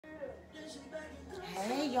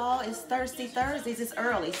Hey y'all, it's Thirsty Thursdays. It's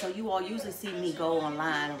early, so you all usually see me go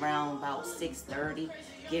online around about 6:30,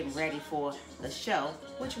 getting ready for the show,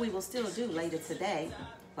 which we will still do later today.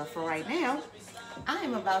 But for right now, I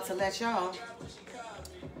am about to let y'all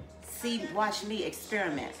watch me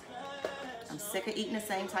experiment. I'm sick of eating the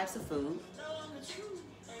same types of food.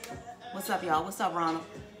 What's up, y'all? What's up, Ronald?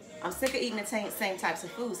 I'm sick of eating the same types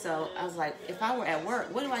of food, so I was like, if I were at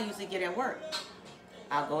work, what do I usually get at work?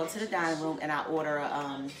 I'll go into the dining room and I order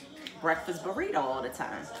a breakfast burrito all the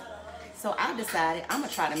time. So I decided I'm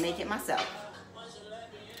gonna try to make it myself.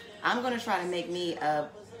 I'm gonna try to make me a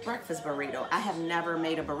breakfast burrito. I have never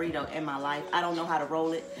made a burrito in my life. I don't know how to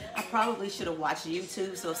roll it. I probably should have watched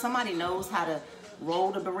YouTube. So if somebody knows how to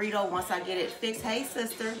roll the burrito once I get it fixed, hey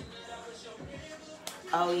sister.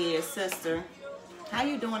 Oh yeah, sister. How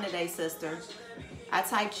you doing today, sister? I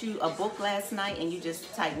typed you a book last night and you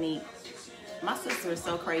just typed me. My sister is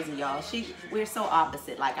so crazy, y'all. We're so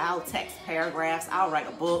opposite. Like, I'll text paragraphs. I'll write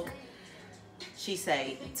a book. She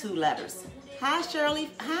say 2 letters. Hi,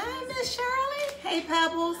 Shirley. Hi, Miss Shirley. Hey,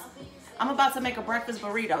 Pebbles. I'm about to make a breakfast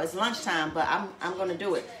burrito. It's lunchtime, but I'm going to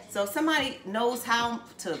do it. So if somebody knows how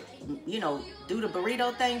to, do the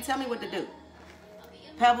burrito thing, tell me what to do.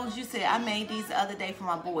 Pebbles, you said, I made these the other day for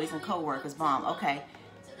my boys and co-workers. Bomb. Okay.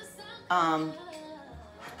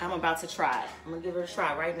 I'm about to try it. I'm gonna give it a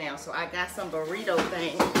try right now. So I got some burrito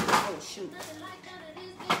thing. Oh shoot.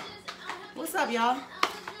 What's up, y'all?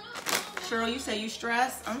 Cheryl, you say you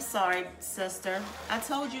stressed? I'm sorry, sister. I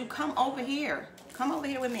told you, come over here. Come over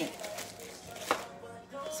here with me.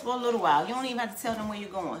 It's for a little while. You don't even have to tell them where you're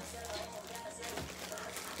going.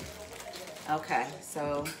 Okay,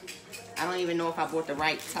 so I don't even know if I bought the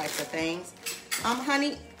right types of things.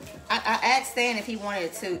 Honey, I asked Stan if he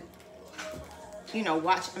wanted to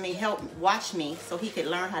help watch me so he could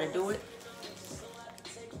learn how to do it.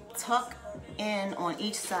 Tuck in on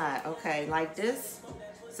each side, okay, like this.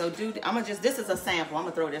 So this is a sample. I'm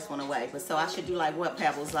gonna throw this one away. But so I should do like what,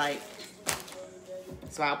 Pebbles? Like,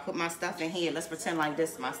 so I'll put my stuff in here. Let's pretend like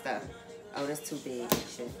this is my stuff. Oh, that's too big.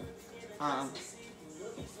 Shit. All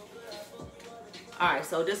right,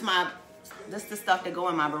 so this the stuff that go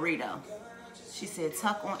in my burrito. She said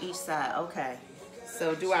tuck on each side, okay.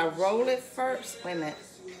 So do I roll it first? Wait a minute.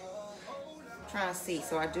 I'm trying to see.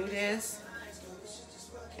 So I do this.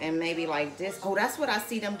 And maybe like this. Oh, that's what I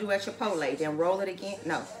see them do at Chipotle. Then roll it again.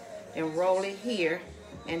 No. Then roll it here.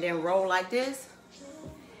 And then roll like this.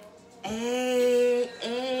 Hey.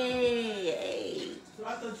 So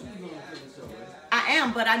I thought you were going to finish the show, right? I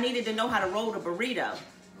am, but I needed to know how to roll the burrito.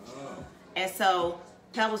 Oh. And so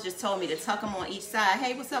Pebbles just told me to tuck them on each side.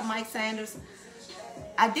 Hey, what's up, Mike Sanders?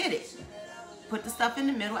 I did it. Put the stuff in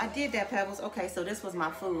the middle. I did that, Pebbles. Okay, so this was my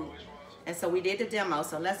food. And so we did the demo,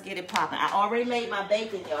 so let's get it popping. I already made my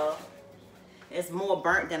bacon, y'all. It's more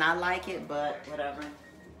burnt than I like it, but whatever.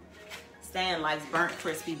 Stan likes burnt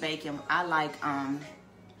crispy bacon. I like, I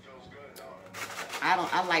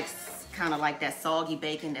like kind of like that soggy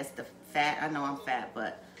bacon that's the fat. I know I'm fat,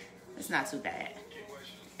 but it's not too bad.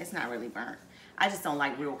 It's not really burnt. I just don't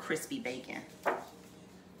like real crispy bacon. I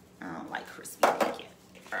don't like crispy bacon.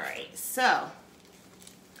 All right, so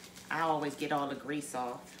I always get all the grease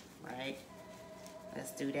off, right?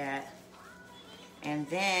 Let's do that. And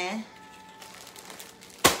then,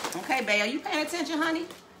 okay, babe, are you paying attention, honey?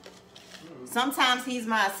 Sometimes he's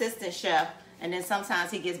my assistant chef, and then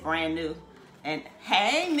sometimes he gets brand new. And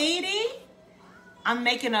hey, Meaty, I'm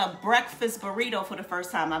making a breakfast burrito for the first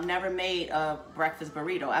time. I've never made a breakfast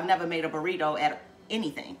burrito. I've never made a burrito at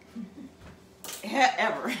anything,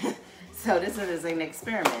 ever. So this is an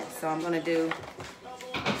experiment. So I'm gonna do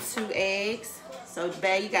 2 eggs. So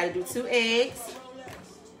babe, you gotta do 2 eggs.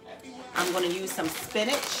 I'm gonna use some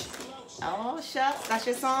spinach. Oh shucks, that's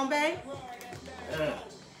your song, babe?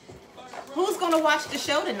 Who's gonna watch the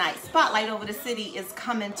show tonight? Spotlight Over the City is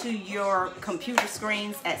coming to your computer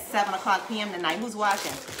screens at 7:00 p.m. tonight. Who's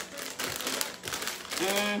watching?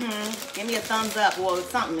 Give me a thumbs up or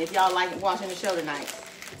something if y'all like watching the show tonight.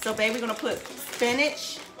 So babe, we're gonna put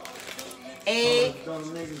spinach, egg.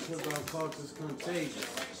 Don't make it because our culture's contagious.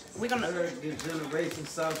 We're gonna. The generation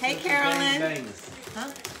South. Hey, Carolyn. Huh?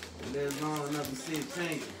 And there's long enough to see it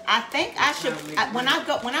change. I think I should. When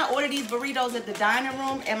I order these burritos at the dining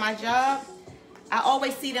room at my job, I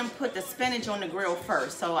always see them put the spinach on the grill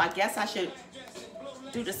first. So I guess I should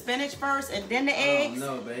do the spinach first and then the eggs.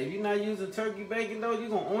 Oh no, babe. You're not using turkey bacon though. You're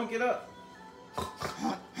gonna oink it up.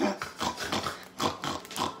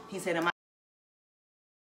 He said, "Am I?"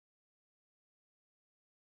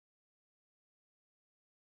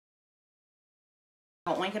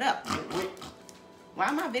 Don't wink it up. Why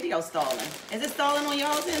am my video stalling? Is it stalling on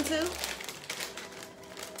y'all's end too?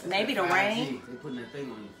 Maybe the rain. They putting that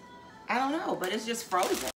thing on you. I don't know, but it's just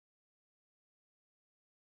frozen.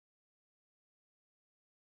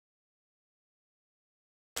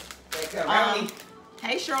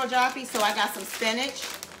 Hey, Cheryl Joppy. So I got some spinach,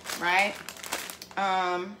 right?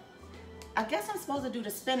 I guess I'm supposed to do the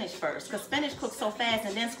spinach first because spinach cooks so fast,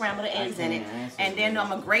 and then scramble the eggs in it, and then I'm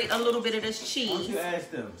gonna grate a little bit of this cheese. Why don't you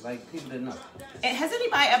ask them, like people that know? And has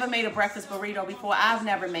anybody ever made a breakfast burrito before? I've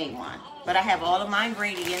never made one, but I have all of my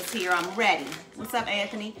ingredients here. I'm ready. What's up,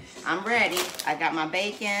 Anthony? I'm ready. I got my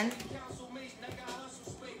bacon,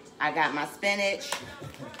 I got my spinach,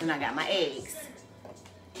 and I got my eggs.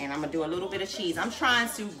 And I'm gonna do a little bit of cheese. I'm trying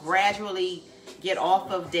to gradually get off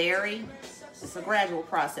of dairy. It's a gradual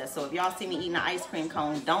process. So if y'all see me eating an ice cream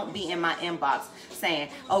cone, don't be in my inbox saying,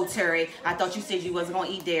 oh, Terry, I thought you said you wasn't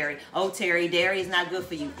going to eat dairy. Oh, Terry, dairy is not good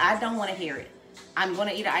for you. I don't want to hear it. I'm going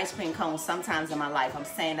to eat an ice cream cone sometimes in my life. I'm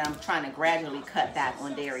saying that I'm trying to gradually cut back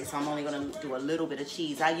on dairy. So I'm only going to do a little bit of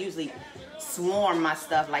cheese. I usually swarm my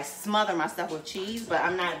stuff, like smother my stuff with cheese, but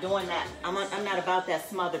I'm not doing that. I'm not about that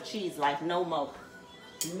smothered cheese life no more.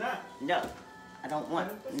 You're not? No. I don't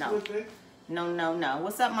want, no. No.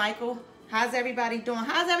 What's up, Michael? How's everybody doing?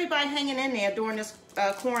 How's everybody hanging in there during this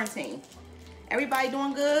quarantine? Everybody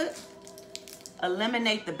doing good?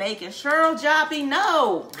 Eliminate the bacon. Cheryl Joppy,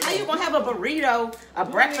 no. How you gonna have a burrito, a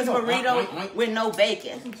breakfast burrito with no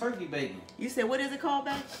bacon? Some turkey bacon. You said, what is it called,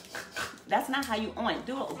 babe? That's not how you oink.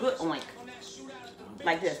 Do a good oink.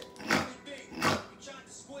 Like this.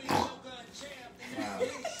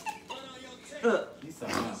 Wow. You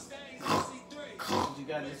something else. You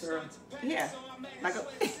got this, Earl? Yeah. Like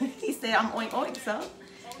he said, I'm oink oink, so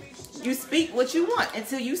you speak what you want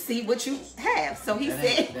until you see what you have. So he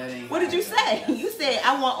said, what did you say? You said,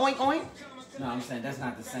 I want oink oink? No, I'm saying that's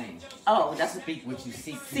not the same. Oh, that's speak what you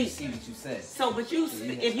seek, you see what you say. So, but you,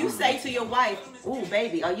 if you say to your wife, ooh,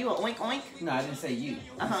 baby, are you an oink oink? No, I didn't say you.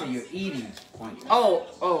 I said you're eating oink oink.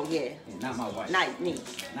 Oh, yeah. Not my wife. Not me.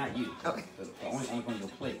 Not you. Okay. The oink oink on your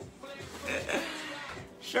plate.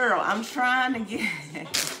 Cheryl, I'm trying to get...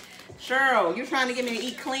 Cheryl, you're trying to get me to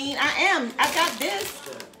eat clean? I am. I got this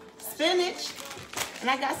spinach, and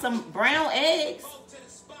I got some brown eggs.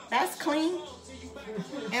 That's clean.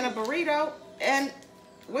 And a burrito. And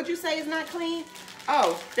what'd you say is not clean?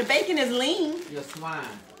 Oh, the bacon is lean. You're swine.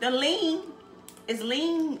 The lean is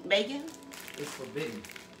lean bacon. It's forbidden.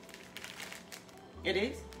 It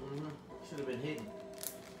is? Mm-hmm. Should have been hidden.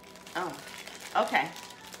 Oh, okay.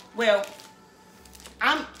 Well,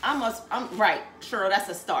 I'm right. Cheryl, that's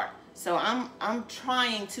a start. So I'm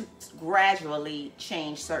trying to gradually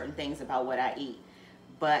change certain things about what I eat.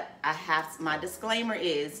 But I have, my disclaimer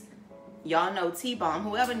is, y'all know T-Bomb,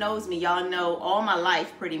 whoever knows me, y'all know all my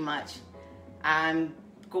life pretty much. I'm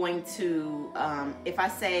going to, if I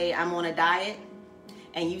say I'm on a diet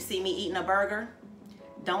and you see me eating a burger,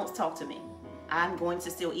 don't talk to me. I'm going to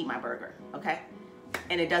still eat my burger, okay?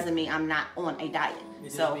 And it doesn't mean I'm not on a diet.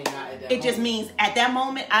 It just means at that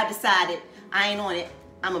moment I decided I ain't on it.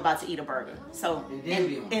 I'm about to eat a burger. So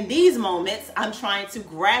in these moments, I'm trying to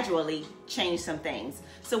gradually change some things.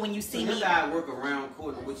 So when you see me, diet work around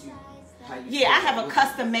according to what you. Yeah, I have a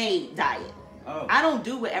custom-made diet. Oh. I don't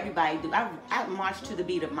do what everybody do. I march to the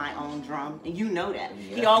beat of my own drum, and you know that.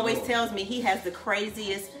 Yeah, he always tells me he has the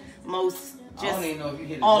craziest, most just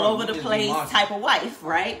all over the place type of wife,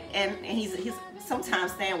 right? And he's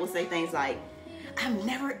sometimes Stan will say things like, I've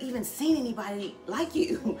never even seen anybody like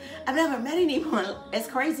you. I've never met anyone as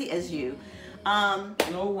crazy as you. No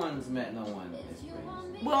one's met no one as crazy.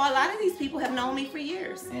 Well, a lot of these people have known me for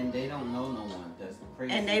years. And they don't know no one that's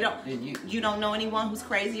crazy. And they don't. Than you. You don't know anyone who's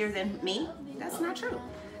crazier than me? That's not true.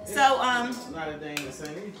 Yeah, So it's not a thing the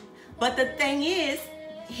same. But the thing is,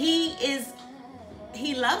 he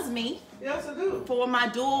loves me. Yes, I do. For my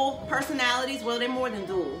dual personalities. Well, they're more than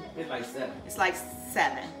dual. It's like 7. It's like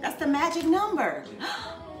 7. That's the magic number.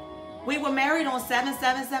 We were married on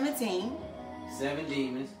 7/7/17. 7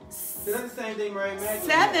 demons. Is that the same thing, right?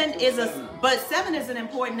 7 is an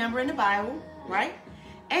important number in the Bible, right?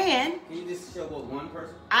 And can you just show what one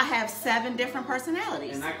person? I have 7 different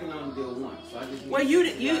personalities. And I can only do one. So I just well, you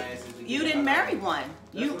didn't marry one.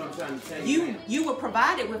 That's what I'm trying to tell you. You were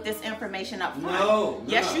provided with this information up front. No.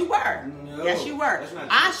 Yes, you were. No. Yes, you were. That's not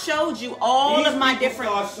true. I showed you all of my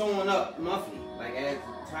different. Start showing up monthly, like as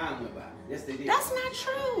time went by. Yes, they did. That's not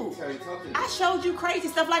true. Terry, talk to me. I showed you crazy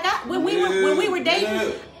stuff like when we were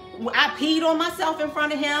dating. I peed on myself in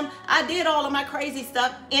front of him. I did all of my crazy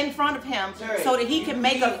stuff in front of him so that he can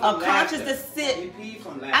make a conscious decision.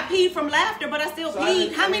 I peed from laughter, but I still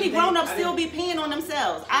peed. How many grown-ups still be peeing on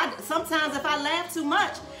themselves? Sometimes if I laugh too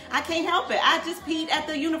much, I can't help it. I just peed at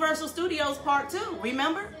the Universal Studios Park too,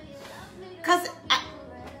 remember? Because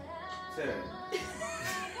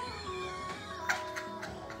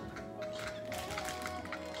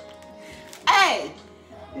hey,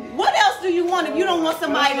 what else do you want if you don't want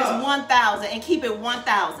somebody that's 1,000 and keep it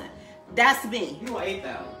 1,000? That's me. You want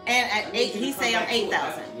 8,000. And at 8, he say I'm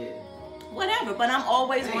 8,000. Yeah. Whatever, but I'm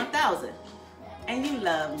always 1,000. And you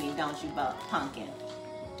love me, don't you, pumpkin?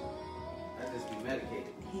 I just be medicated.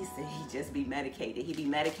 He said he just be medicated. He be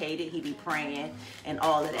medicated, he be praying and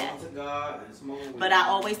all of that. To God and smoke. But I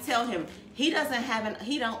always tell him he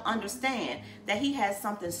don't understand that he has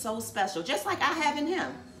something so special, just like I have in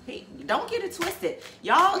him. Don't get it twisted.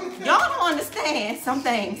 Y'all don't understand some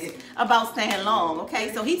things about staying long,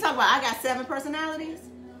 okay? So he talked about I got 7 personalities.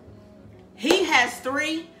 He has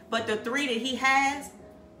 3, but the 3 that he has.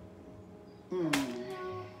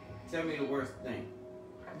 Tell me the worst thing.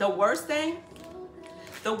 The worst thing?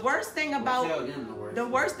 The worst thing about the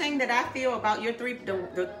worst thing that I feel about your 3,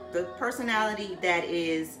 the personality that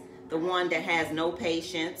is the one that has no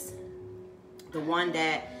patience, the one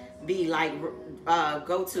that be like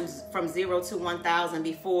go to from 0 to 1,000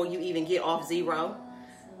 before you even get off 0.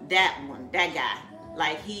 That one, that guy,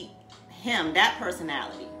 like that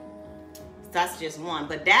personality. That's just one,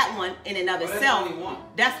 but that one in and of itself, that's only one.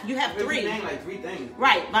 You have 3. You name like 3 things.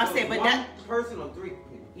 Right, but I'm saying, but one that person or 3 people.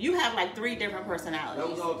 You have like 3 different personalities.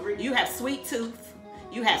 Those all 3. You have Sweet Tooth,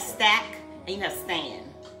 you have Stack, and you have Stan.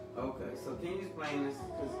 Okay, so can you explain this?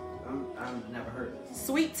 Because I've never heard of this.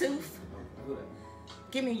 Sweet Tooth. Who that?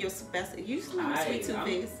 Give me your best. You know who Sweet Tooth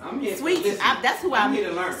is. I'm here Sweet to listen. That's who I'm here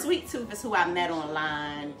to learn. Sweet Tooth is who I met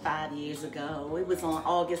online 5 years ago. It was on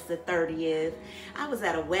August the 30th. I was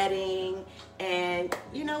at a wedding, and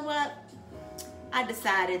you know what? I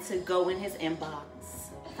decided to go in his inbox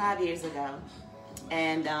 5 years ago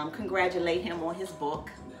and congratulate him on his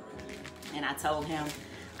book. And I told him,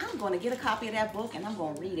 I'm going to get a copy of that book and I'm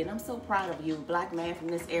going to read it. I'm so proud of you, black man from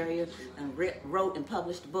this area, and wrote and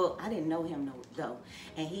published the book. I didn't know him though.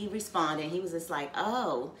 And he responded. He was just like,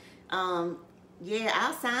 oh, yeah,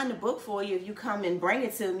 I'll sign the book for you if you come and bring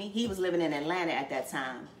it to me. He was living in Atlanta at that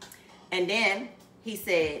time. And then he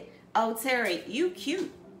said, oh, Terry, you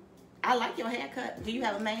cute. I like your haircut. Do you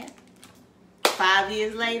have a man? 5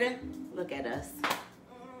 years later, look at us.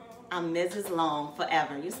 I'm Mrs. Long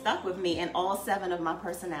forever. You're stuck with me in all 7 of my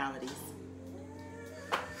personalities.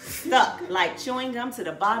 Stuck like chewing gum to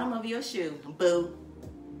the bottom of your shoe. Boo.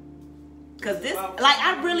 Because this, like,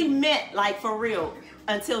 I really meant, like, for real,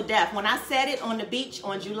 until death. When I said it on the beach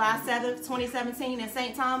on July 7th, 2017 in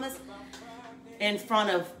St. Thomas, in front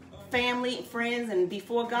of family, friends, and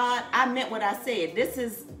before God, I meant what I said. This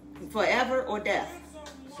is forever or death.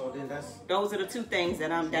 So then those are the 2 things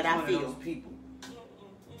that I feel. Those people.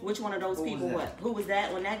 Which one of those people? What? Who was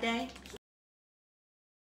that on that day?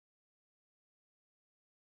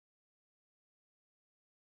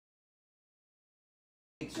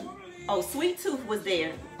 Oh, Sweet Tooth was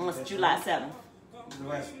there on July 7th.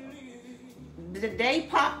 The day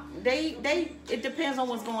pop, it depends on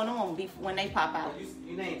what's going on when they pop out.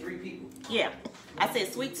 You named 3 people. Yeah, I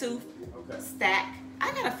said Sweet Tooth, Stack.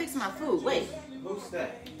 I gotta fix my food. Wait. Who's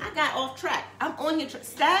Stack? I got off track. I'm on here.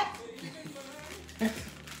 Stack.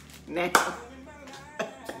 Now,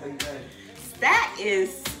 Stack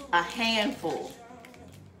is a handful.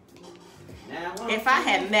 If I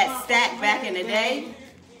had met Stack back in the day,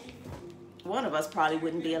 one of us probably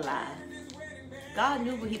wouldn't be alive. God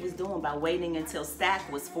knew what he was doing by waiting until Stack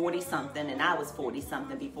was 40-something and I was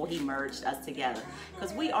 40-something before he merged us together.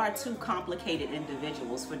 Because we are 2 complicated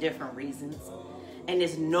individuals for different reasons. And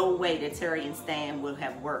there's no way that Terry and Stan would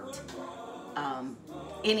have worked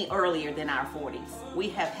any earlier than our 40s.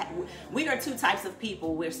 We are 2 types of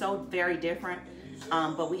people. We're so very different,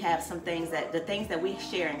 but we have some things the things that we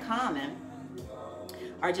share in common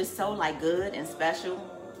are just so like good and special,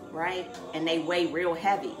 right? And they weigh real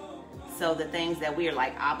heavy. So the things that we are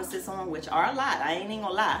like opposites on, which are a lot, I ain't even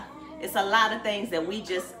gonna lie, it's a lot of things that we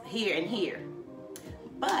just hear.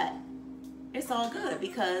 But it's all good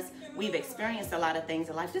because we've experienced a lot of things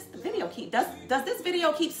in life. This video does this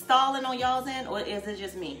video keep stalling on y'all's end, or is it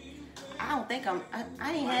just me? I don't think I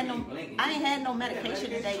ain't had no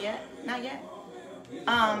medication today yet. Not yet.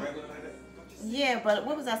 Yeah, but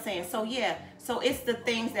what was I saying? So yeah, so it's the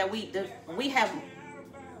things that we have.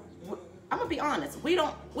 I'm gonna be honest.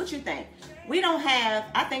 What you think? We don't have.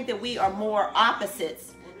 I think that we are more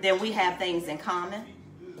opposites than we have things in common.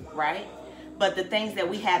 right? But the things that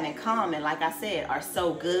we have in common, like I said, are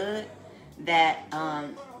so good that,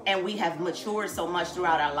 and we have matured so much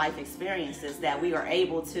throughout our life experiences that we are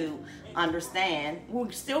able to understand.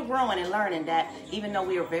 We're still growing and learning that even though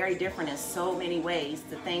we are very different in so many ways,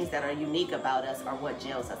 the things that are unique about us are what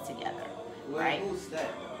gels us together, right? Who's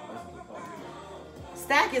Stack?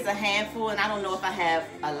 Stack is a handful, and I don't know if I have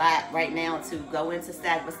a lot right now to go into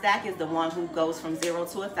Stack, but Stack is the one who goes from 0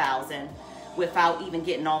 to 1,000 without even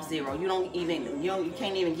getting off 0. You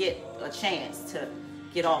can't even get a chance to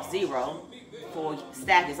get off 0. For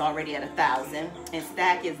Stack is already at 1,000, and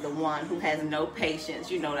Stack is the one who has no patience.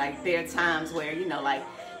 You know, like there are times where,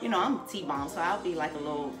 I'm T-bomb, so I'll be like a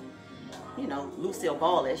little, Lucille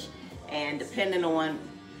Ballish, and depending on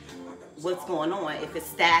what's going on, if it's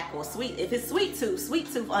Stack or Sweet, if it's Sweet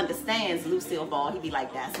Tooth understands Lucille Ball, he'd be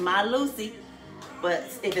like, that's my Lucy. But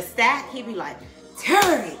if it's Stack, he'd be like,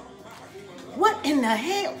 Terry, what in the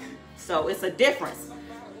hell? So it's a difference,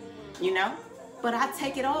 But I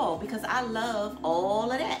take it all because I love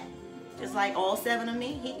all of that. Just like all 7 of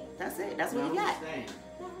me, that's it. That's what he got.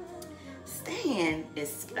 Stan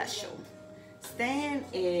is special. Stan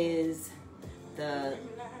is the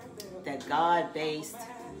God-based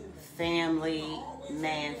family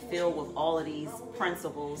man filled with all of these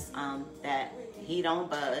principles that he don't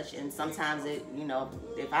budge. And sometimes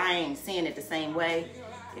if I ain't seeing it the same way,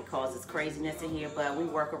 it causes craziness in here, but we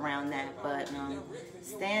work around that. But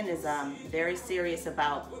Stan is very serious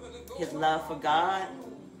about his love for God,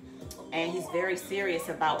 and he's very serious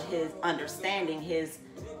about his understanding.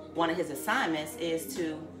 One of his assignments is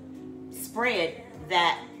to spread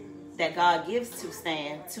that God gives to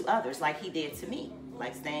Stan to others, like he did to me.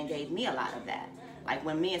 Like Stan gave me a lot of that. Like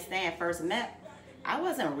when me and Stan first met, I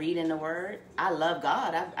wasn't reading the word. I love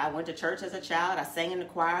God. I went to church as a child. I sang in the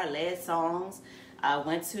choir, led songs. I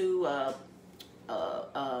went to,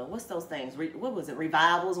 what's those things? What was it?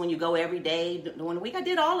 Revivals when you go every day during the week. I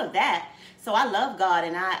did all of that. So I love God,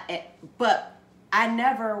 but I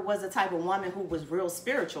never was the type of woman who was real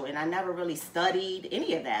spiritual, and I never really studied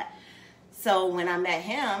any of that. So when I met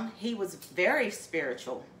him, he was very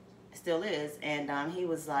spiritual, still is, and he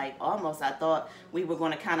was like, almost, I thought we were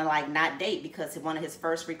going to kind of like not date because one of his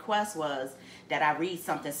first requests was that I read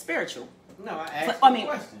something spiritual. No, I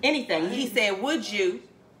asked anything. He said, would you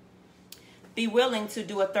be willing to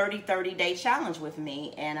do a 30 day challenge with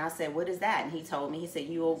me? And I said, what is that? And he told me, he said,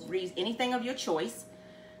 you'll read anything of your choice,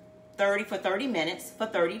 30 minutes for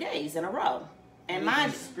 30 days in a row. And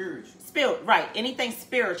mine, right, anything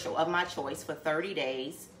spiritual of my choice for 30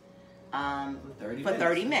 days, for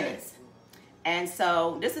 30 minutes. And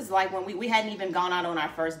so this is like when we hadn't even gone out on our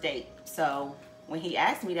first date. So when he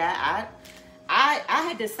asked me that, I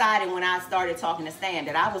had decided when I started talking to Stan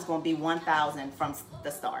that I was going to be 1,000 from the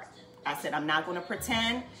start. I said, I'm not going to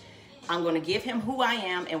pretend. I'm going to give him who I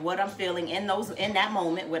am and what I'm feeling in that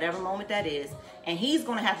moment, whatever moment that is. And he's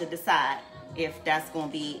going to have to decide if that's going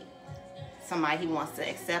to be somebody he wants to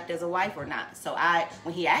accept as a wife or not. So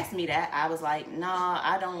when he asked me that, I was like, no,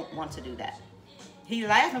 I don't want to do that. He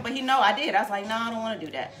laughing, but he know I did. I was like, no, I don't want to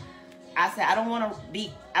do that. I said, I don't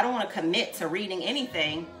want to commit to reading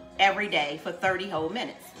anything every day for 30 whole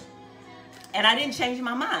minutes. And I didn't change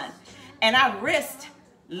my mind. And I risked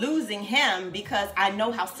losing him because I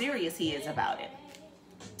know how serious he is about it.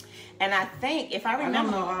 And I think, if I remember... I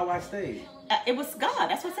don't know how I stayed. It was God.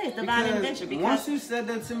 That's what I say. It's divine intervention. Because once you said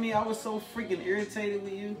that to me, I was so freaking irritated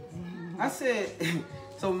with you. I said...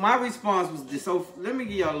 So my response was this. So let me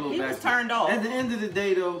give y'all a little background. He was turned off. At the end of the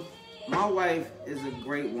day, though, my wife is a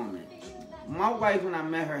great woman. My wife, when I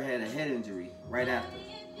met her, had a head injury right after,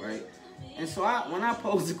 right? And so when I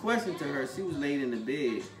posed the question to her, she was laid in the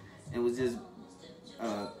bed and was just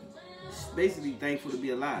basically thankful to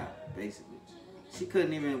be alive, basically. She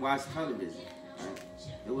couldn't even watch television, right?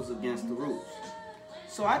 It was against the rules.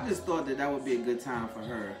 So I just thought that would be a good time for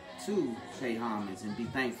her to pay homage and be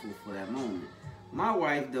thankful for that moment. My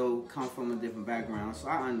wife, though, comes from a different background, so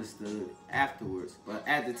I understood afterwards. But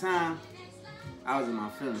at the time, I was in my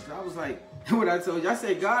feelings. So I was like, what I told you, I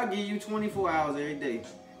said, God give you 24 hours every day,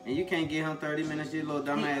 and you can't give him 30 minutes, you little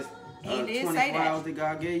dumbass. He did 24 say that. Hours that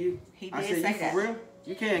God gave you? He did I said, say you that. For real?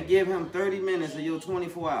 You can't give him 30 minutes of your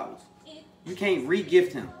 24 hours. You can't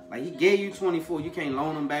re-gift him. Like, he gave you 24, you can't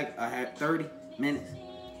loan him back 30 minutes.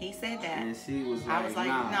 He said that. And she was like, I was like,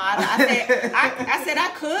 nah. no, I said I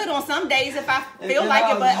could on some days if I feel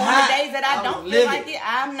like it, but on the days that I don't feel like it,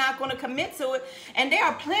 I'm not going to commit to it. And there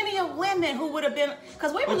are plenty of women who would have been,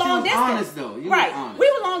 because we were long distance. Honest, though. Right.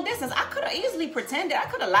 We were long distance. I could have easily pretended. I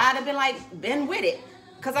could have lied and been with it,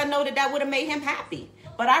 because I know that would have made him happy.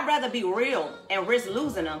 But I'd rather be real and risk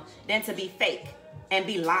losing him than to be fake. and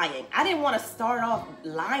be lying. I didn't want to start off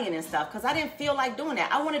lying and stuff because I didn't feel like doing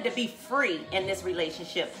that. I wanted to be free in this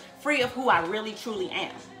relationship, free of who I really truly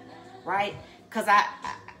am, right? Because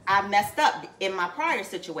I messed up in my prior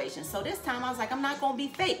situation. So this time I was like, I'm not going to be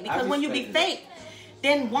fake. Because when you be fake,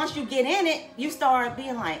 then once you get in it, you start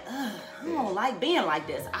being like, ugh, I don't like being like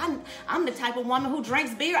this. I'm the type of woman who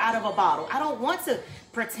drinks beer out of a bottle. I don't want to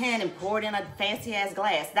pretend and pour it in a fancy ass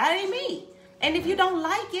glass. That ain't me. And if you don't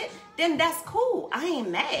like it, then that's cool. I ain't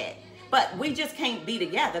mad. But we just can't be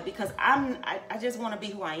together because I just want to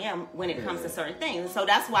be who I am when it comes to certain things. And so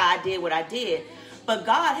that's why I did what I did. But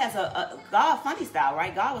God has God funny style,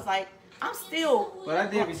 right? God was like, I'm still. But I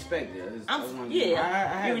did respect it. I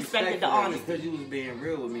had you respected the honesty because you was being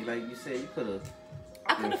real with me. Like you said, you could have.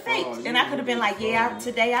 I could have faked, and I could have been like,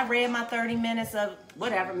 today I read my 30 minutes of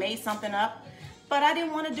whatever, made something up. But I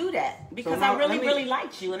didn't want to do that because I really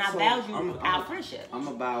liked you and I value our friendship. I'm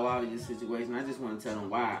going to bow out of your situation. I just want to tell them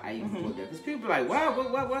why I even put that. Because people are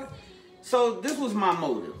like, what? So this was my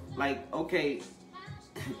motive. Like, okay,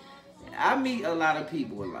 I meet a lot of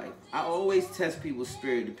people in life. I always test people's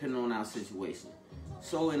spirit depending on our situation.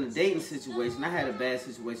 So in the dating situation, I had a bad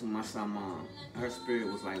situation with my son's mom. Her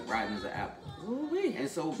spirit was like rotten as an apple. Ooh-wee. And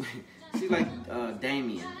so she like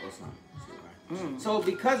Damien or something. So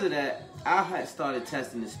because of that, I had started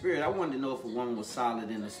testing the spirit. I wanted to know if a woman was solid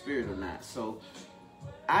in the spirit or not. So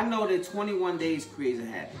I know that 21 days creates a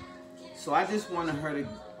habit. So I just wanted her to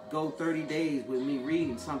go 30 days with me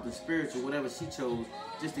reading something spiritual, whatever she chose,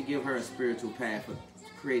 just to give her a spiritual path for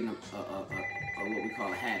creating a what we call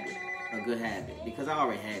a habit, a good habit. Because I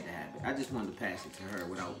already had the habit. I just wanted to pass it to her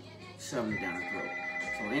without shoving it down her throat.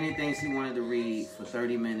 So anything she wanted to read for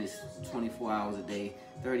 30 minutes, 24 hours a day,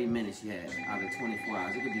 30 minutes she had out of 24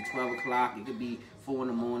 hours. It could be 12 o'clock, it could be 4 in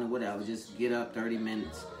the morning, whatever. Just get up 30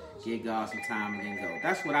 minutes, give God some time, and then go.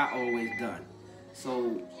 That's what I always done.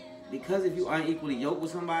 So because if you're unequally yoked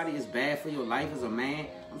with somebody, it's bad for your life as a man.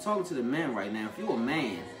 I'm talking to the men right now. If you're a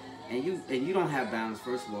man and you don't have balance,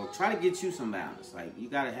 first of all, try to get you some balance. Like, you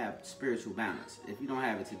got to have spiritual balance. If you don't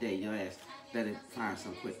have it today, your ass better find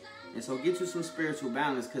some quick. And so get you some spiritual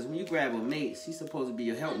balance, because when you grab a mate, she's supposed to be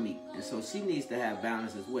your helpmeet. And so she needs to have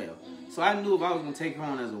balance as well. So I knew if I was going to take her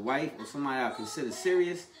on as a wife or somebody I consider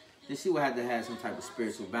serious, then she would have to have some type of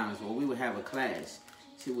spiritual balance, or we would have a clash.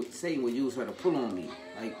 Satan would use her to pull on me,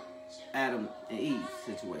 like Adam and Eve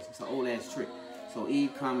situation. It's an old ass trick. So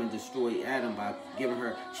Eve come and destroy Adam by giving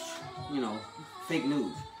her, fake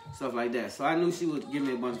news, stuff like that. So I knew she would give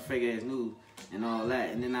me a bunch of fake ass news and all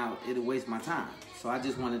that, and then it'll waste my time. So I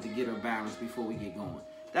just wanted to get her balanced before we get going.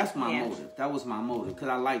 That's my motive. That was my motive, because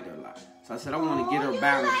I liked her a lot. So I said, I want to get her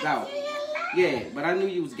balanced out. Yeah, but I knew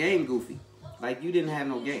you was game goofy. Like, you didn't have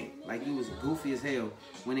no game. Like, you was goofy as hell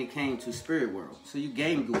when it came to spirit world. So you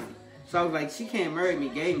game goofy. So I was like, she can't marry me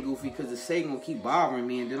game goofy, because the Satan will keep bothering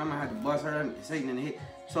me, and then I'm going to have to bust her and Satan in the head.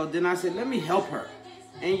 So then I said, let me help her.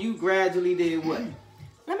 And you gradually did what?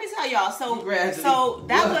 Let me tell y'all. So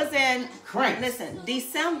that was in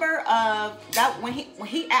December of that when he.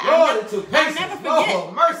 I'll never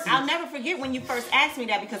forget. I'll never forget when you first asked me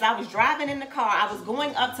that, because I was driving in the car. I was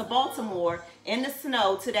going up to Baltimore in the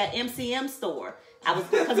snow to that MCM store.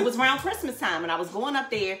 Because it was around Christmas time, and I was going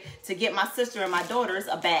up there to get my sister and my daughters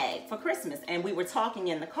a bag for Christmas, and we were talking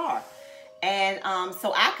in the car. And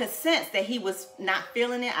so I could sense that he was not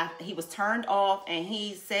feeling it. He was turned off, and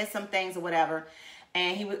he said some things or whatever.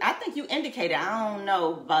 And I think you indicated, I don't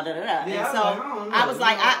know, blah, blah, blah. Yeah, and so I was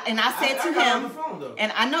like, I said to him,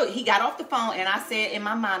 and I know he got off the phone, and I said in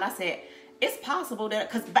my mind, I said, it's possible that,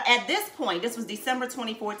 because at this point, this was December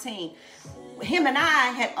 2014, him and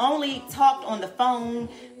I had only talked on the phone,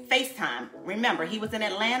 FaceTime. Remember, he was in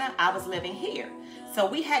Atlanta, I was living here. So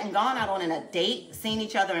we hadn't gone out on a date, seen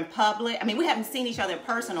each other in public. I mean, we haven't seen each other in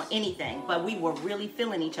person or anything, but we were really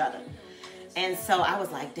feeling each other. And so I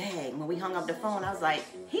was like, dang, when we hung up the phone, I was like,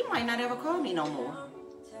 he might not ever call me no more.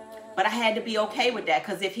 But I had to be okay with that,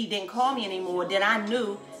 because if he didn't call me anymore, then I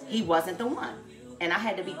knew he wasn't the one. And I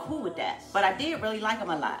had to be cool with that. But I did really like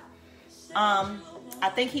him a lot. I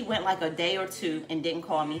think he went like a day or two and didn't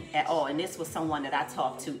call me at all. And this was someone that I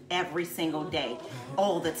talked to every single day,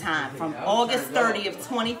 all the time. From August 30th,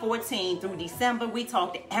 2014 through December, we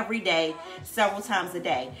talked every day, several times a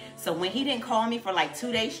day. So when he didn't call me for like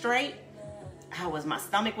 2 days straight, my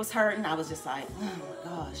stomach was hurting. I was just like, oh my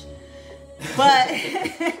gosh. But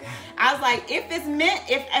I was like, if it's meant,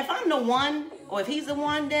 if I'm the one, or if he's the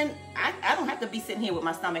one, then I don't have to be sitting here with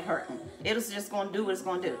my stomach hurting. It was just going to do what it's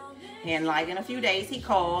going to do. And like in a few days, he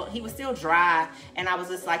called. He was still dry. And I was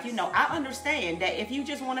just like, I understand that if you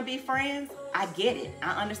just want to be friends, I get it.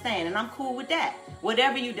 I understand. And I'm cool with that.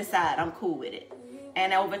 Whatever you decide, I'm cool with it.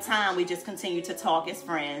 And over time, we just continued to talk as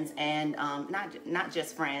friends, and not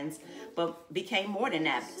just friends, but became more than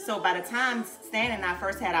that. So by the time Stan and I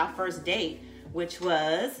first had our first date, which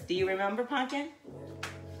was, do you remember, Pumpkin?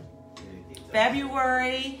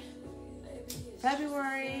 February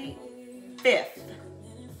 5th.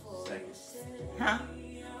 Huh?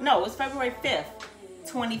 No, it was February 5th,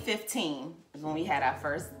 2015 is when we had our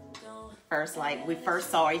first, like, we first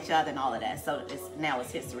saw each other and all of that. So now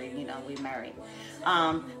it's history, you know, we married.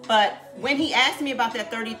 But when he asked me about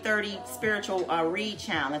that 30-30 spiritual read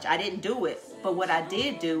challenge, I didn't do it. But what I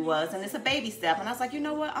did do was, and it's a baby step, and I was like, you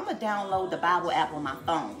know what? I'm going to download the Bible app on my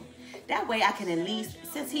phone. That way I can at least,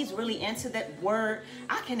 since he's really into that word,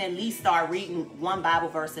 I can at least start reading one Bible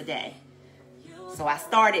verse a day. So I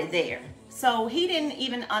started there. So he didn't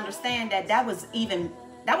even understand that was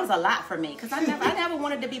a lot for me, because I never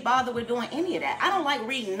wanted to be bothered with doing any of that. I don't like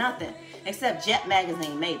reading nothing except Jet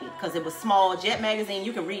Magazine, maybe, because it was small. Jet Magazine,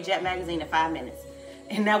 you can read Jet Magazine in 5 minutes.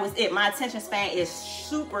 And that was it. My attention span is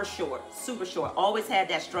super short, super short. Always had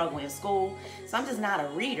that struggle in school. So I'm just not a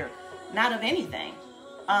reader, not of anything.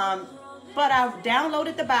 But I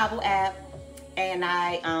downloaded the Bible app, and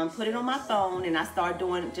I put it on my phone, and I started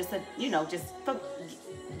doing just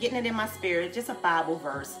getting it in my spirit, just a Bible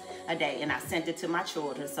verse a day. And I sent it to my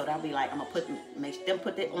children, so they'll be like, I'm gonna make them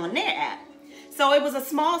put it on their app. So it was a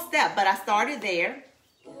small step, but I started there.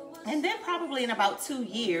 And then probably in about 2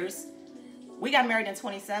 years, we got married in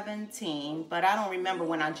 2017, but I don't remember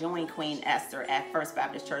when I joined Queen Esther at First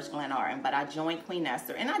Baptist Church, Glenarden, but I joined Queen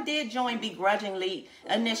Esther, and I did join begrudgingly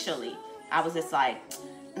initially. I was just like,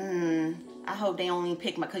 I hope they only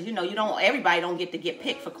pick because everybody don't get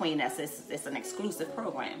picked for Queen Esther. It's an exclusive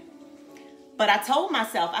program. But I told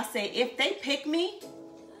myself, I said, if they pick me,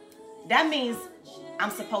 that means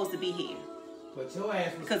I'm supposed to be here. But your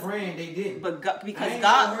ass was praying they didn't. Because I ain't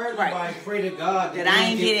God, never heard nobody pray to God that I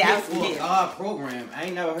ain't get it out for a God program. I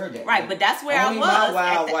ain't never heard that. Right, but that's where Only I was. My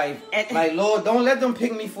wild wife, like, Lord, don't let them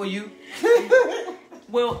pick me for you.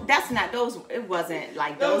 Well, it wasn't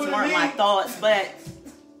like those weren't my thoughts, but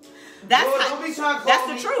that's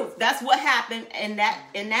the truth. That's what happened in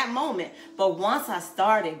that moment. But once I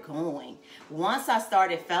started going, once I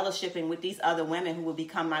started fellowshipping with these other women who would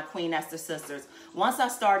become my Queen Esther sisters, once I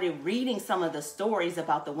started reading some of the stories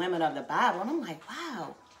about the women of the Bible, and I'm like,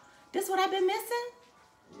 wow, this is what I've been missing?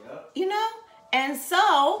 Yep. You know? And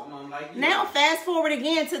so, now fast forward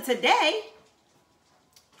again to today,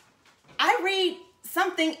 I read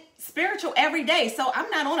something spiritual every day. So I'm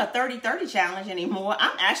not on a 30-30 challenge anymore.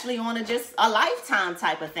 I'm actually on a lifetime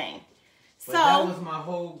type of thing. But that was my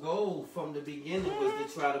whole goal from the beginning, was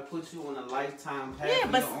to try to put you on a lifetime path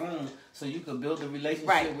of your own, so you could build a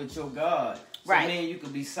relationship with your God. So then you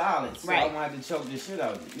could be solid. So I wanted to choke the shit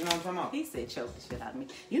out of you. You know what I'm talking about? He said choke the shit out of me.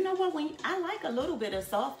 You know what? I like a little bit of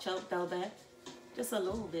soft choke though, babe. Just a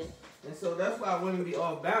little bit. And so that's why women be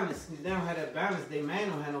off balance. Because they don't have that balance. They man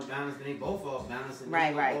don't have no balance. And they both off balance. And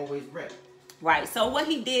they always wreck. Right. So what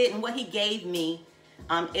he did and what he gave me,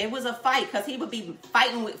 it was a fight. Because he would be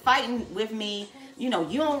fighting with me. You know,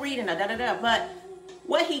 you don't read and da-da-da. But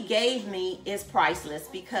what he gave me is priceless.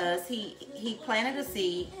 Because he planted a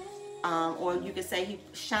seed. Or you could say he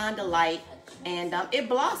shined a light. And it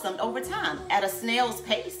blossomed over time at a snail's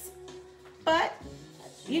pace. But,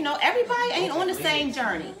 you know, everybody ain't on the same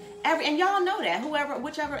journey. And y'all know that.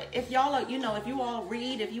 Whichever, if y'all are, if you all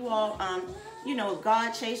read, if you all,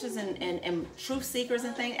 God chasers and truth seekers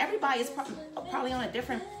and things, everybody is probably on a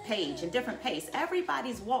different page and different pace.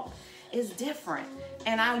 Everybody's walk is different.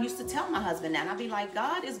 And I used to tell my husband that. And I'd be like,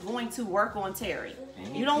 God is going to work on Terry.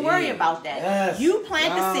 You don't worry about that. Yes. You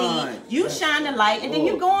plant the seed, you shine the light, and then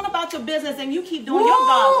you go on about your business and you keep doing your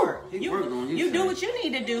God work. You do what you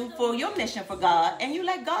need to do for your mission for God, and you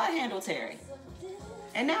let God handle Terry.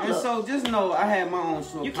 And look. So just know I had my own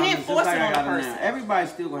shortcomings. You can't force it on a person. Everybody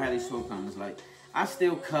still gonna have these shortcomings. Like, I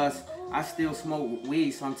still cuss. I still smoke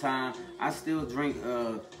weed sometimes. I still drink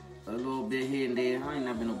a little bit here and there. I ain't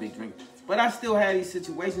never been no big drinker. But I still have these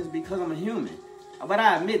situations because I'm a human. But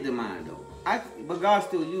I admit to mine though. But God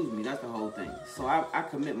still used me. That's the whole thing. So I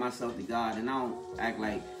commit myself to God, and I don't act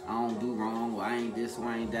like I don't do wrong, or I ain't this, or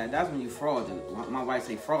I ain't that. That's when you fraudulent. My wife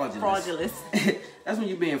say fraudulent. Fraudulent. That's when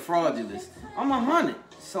you being fraudulent. I'm 100.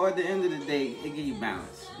 So at the end of the day, it give you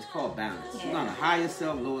balance. It's called balance. Yeah. You're gonna higher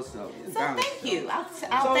self, lower self. So thank you.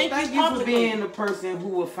 I'll thank you for being the person who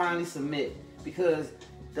will finally submit, because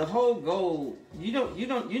the whole goal, you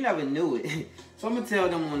never knew it. So I'm gonna tell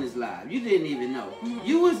them on this live. You didn't even know. Mm-hmm.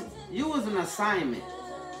 You was an assignment,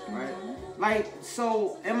 right? Like,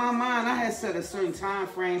 so in my mind, I had set a certain time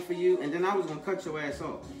frame for you, and then I was gonna cut your ass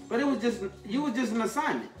off. But it was just, you were just an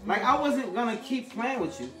assignment. Like, I wasn't gonna keep playing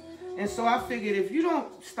with you. And so I figured if you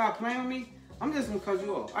don't stop playing with me, I'm just gonna cut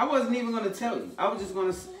you off. I wasn't even gonna tell you. I was just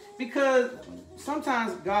gonna, because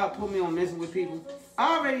sometimes God put me on mission with people.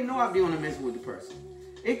 I already know I'd be on a mission with the person.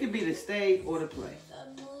 It could be to stay or to play.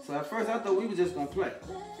 So at first I thought we were just gonna play.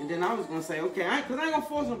 And then I was gonna say, okay, because I ain't gonna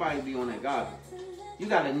force nobody to be on that garbage. You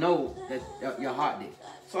gotta know that your heart did.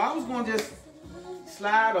 So I was gonna just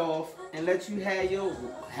slide off and let you have your,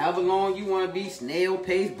 however long you wanna be, snail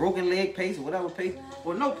pace, broken leg pace, or whatever pace,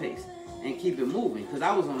 or no pace, and keep it moving. Because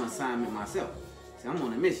I was on assignment myself. See, I'm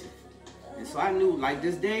on a mission. And so I knew, like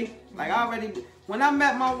this day, like I already, when I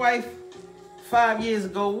met my wife 5 years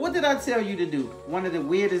ago, what did I tell you to do? One of the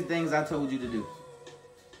weirdest things I told you to do.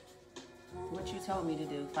 What you told me to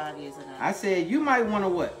do 5 years ago? I said, you might want to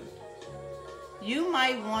what? You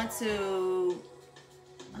might want to,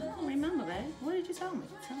 I don't remember, babe. What did you tell me?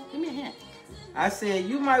 Give me a hint. I said,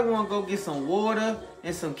 you might want to go get some water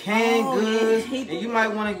and some canned goods, and you might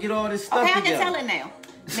want to get all this stuff together. Okay, I can tell it now.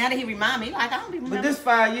 Now that he remind me, like I don't even remember. But this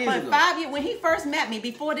 5 years ago. 5 years, when he first met me,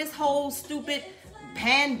 before this whole stupid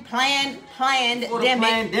planned before the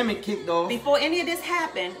pandemic kicked off. Before any of this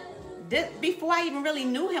happened, before I even really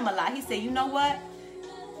knew him a lot, he said, you know what?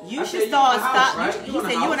 You should start stocking. He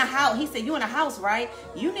said, you in a house. He said, you in a house, right?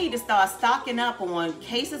 You need to start stocking up on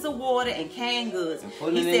cases of water and canned goods.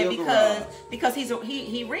 He said because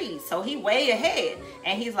he reads, so he way ahead,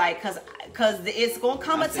 and he's like, cause it's gonna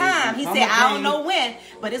come a time. He said, I don't know when,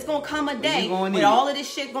 but it's gonna come a day when all of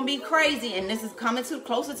this shit gonna be crazy, and this is coming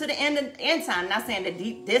closer to the end time. Not saying that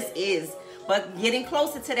this is. But getting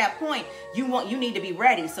closer to that point, you need to be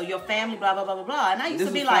ready. So your family, blah blah blah blah blah. And I used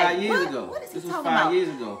to be like, what is he talking about? This was 5 years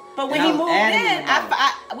ago. But when he moved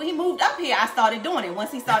in, when he moved up here, I started doing it.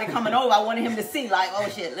 Once he started coming over, I wanted him to see, like, oh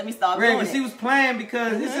shit, let me start doing it. He was playing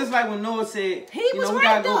because it's just like when Noah said, we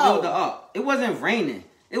gotta go build the ark. It wasn't raining.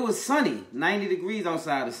 It was sunny, 90 degrees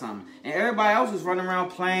outside or something. And everybody else was running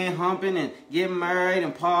around playing, humping, and getting married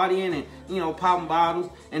and partying and, popping bottles.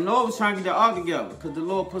 And Noah was trying to get the ark together because the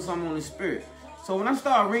Lord put something on his spirit. So when I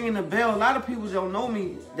started ringing the bell, a lot of people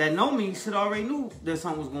that know me should already knew that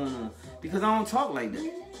something was going on. Because I don't talk like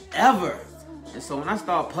that. Ever. And so when I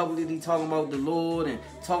started publicly talking about the Lord and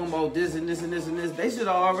talking about this and this and this and this, they should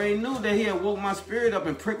have already knew that he had woke my spirit up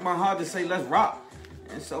and pricked my heart to say, let's rock.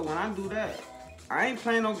 And so when I do that, I ain't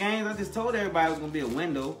playing no games. I just told everybody it was going to be a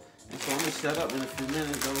window. And so I'm going to shut up in a few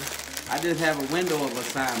minutes, though. I just have a window of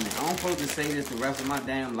assignment. I don't supposed to say this the rest of my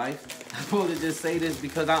damn life. I'm supposed to just say this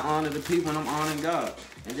because I honor the people and I'm honoring God.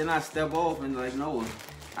 And then I step off and like, Noah,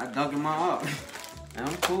 I dug in my heart. And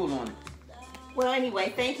I'm cool on it. Well,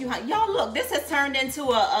 anyway, thank you. Y'all, look, this has turned into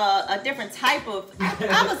a different type of...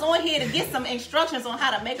 I was on here to get some instructions on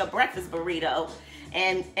how to make a breakfast burrito.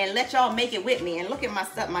 And let y'all make it with me. And look at my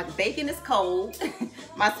stuff. My bacon is cold.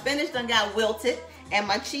 My spinach done got wilted. And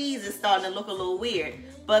my cheese is starting to look a little weird.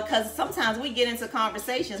 Because sometimes we get into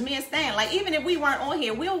conversations. Me and Stan, like even if we weren't on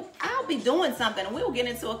here, I'll be doing something and we'll get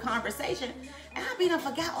into a conversation. And I'll be done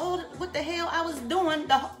forgot what the hell I was doing,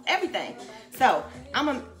 everything. So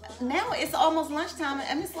now it's almost lunchtime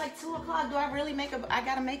and it's like 2 o'clock. Do I really I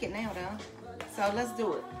gotta make it now though. So let's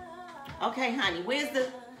do it. Okay, honey,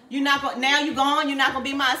 now you gone? You're not gonna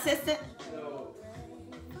be my assistant? No.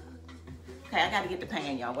 Okay, I gotta get the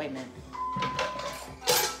pan, y'all. Wait a minute.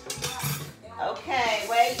 Okay,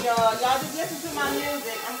 wait, y'all. Y'all just listen to my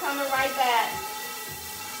music. I'm coming right back.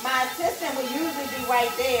 My assistant would usually be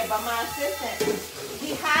right there, but my assistant,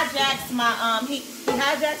 he hijacks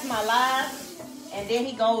my live, and then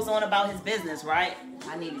he goes on about his business, right?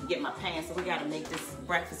 I need to get my pan, so we gotta make this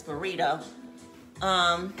breakfast burrito.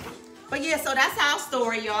 But yeah, so that's our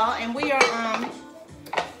story, y'all. And we are,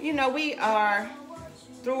 we are,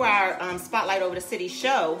 through our Spotlight Over the City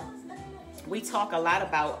show, we talk a lot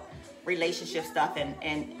about relationship stuff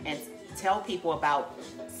and tell people about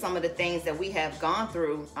some of the things that we have gone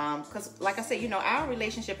through. Because like I said, our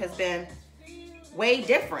relationship has been way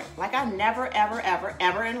different. Like I never, ever, ever,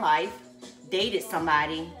 ever in life dated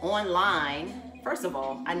somebody online. First of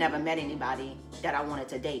all, I never met anybody that I wanted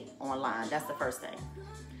to date online. That's the first thing.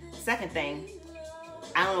 Second thing,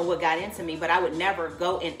 I don't know what got into me, but I would never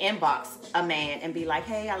go and inbox a man and be like,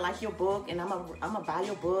 hey, I like your book and I'm gonna buy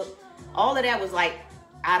your book. All of that was like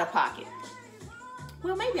out of pocket.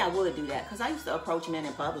 Well, maybe I would do that because I used to approach men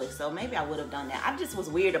in public, so maybe I would have done that. I just was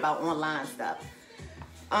weird about online stuff.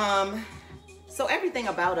 So everything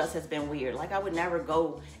about us has been weird. Like I would never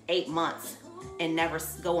go 8 months and never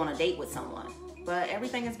go on a date with someone. But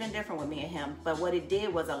everything has been different with me and him. But what it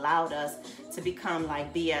did was allowed us to become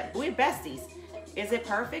like we're besties. Is it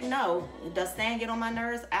perfect? No. Does Stan get on my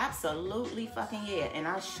nerves? Absolutely fucking yeah. And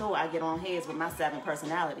I'm sure I get on his with my 7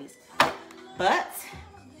 personalities. But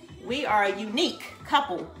we are a unique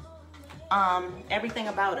couple. Everything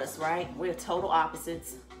about us, right? We're total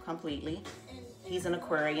opposites completely. He's an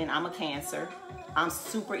Aquarian. I'm a Cancer. I'm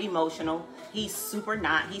super emotional. He's super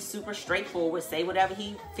not. He's super straightforward. Say whatever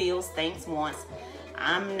he feels, thinks, wants.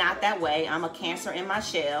 I'm not that way. I'm a Cancer in my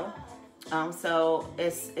shell. So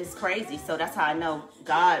it's crazy. So that's how I know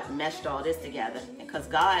God meshed all this together, because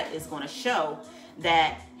God is going to show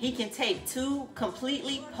that he can take 2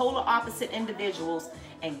 completely polar opposite individuals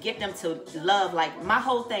and get them to love. Like my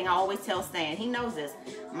whole thing, I always tell Stan, he knows this.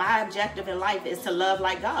 My objective in life is to love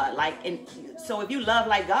like God. So if you love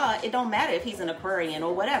like God, it don't matter if he's an Aquarian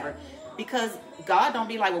or whatever, because God don't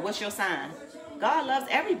be like, well, what's your sign? God loves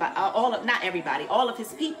everybody, not everybody, all of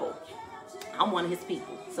his people. I'm one of his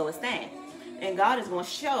people, so it's Stan. And God is going to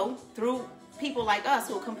show through people like us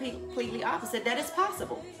who are completely opposite that it's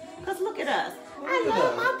possible. Because look at us. I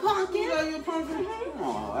love my pumpkin. You love your pumpkin?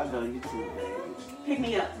 Oh, I love you too, baby. Pick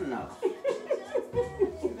me up. No.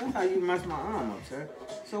 That's how you mess my arm up, sir.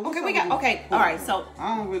 So okay, all right, so.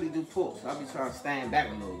 I don't really do pork, so I be trying to stand back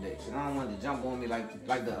a little bit. I don't want it to jump on me like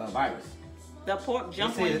the virus. The pork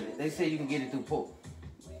jump on you? They say you can get it through pork.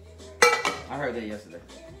 I heard that yesterday.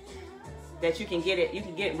 That you can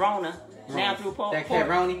get Rona. Now through pork. That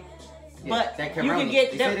Caroni. Yeah, but that you can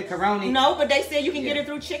get they say the Caroni. No, but they said you can get it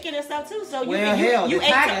through chicken and stuff too. So you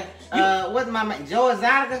tiger. What's my man? Joe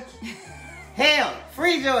Exotica? Hell,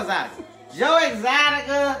 free Joe Exotica. Joe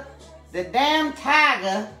Exotica, the damn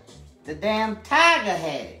tiger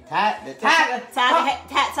had it. The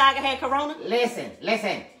tiger had Corona.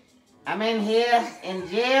 Listen. I'm in here in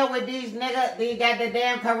jail with these niggas. They got the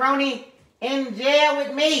damn Caroni in jail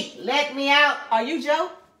with me. Let me out. Are you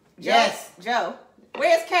Joe? Yes. Joe.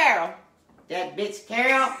 Where's Carol? That bitch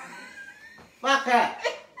Carol. Fuck her.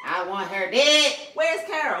 I want her dead. Where's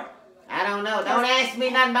Carol? I don't know. Don't ask me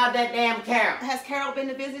nothing about that damn Carol. Has Carol been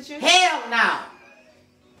to visit you? Hell no.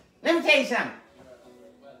 Let me tell you something.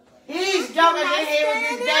 These jokers in here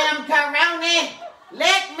with this damn Corona.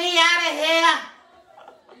 Let me out of here.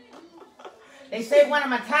 They say one of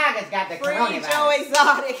my tigers got the Corona. Free Joe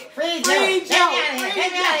Exotic. Free Joe.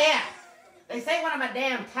 Get me out of here. They say one of my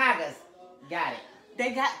damn tigers got it.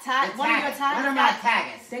 They got tigers? One of your tigers? One of my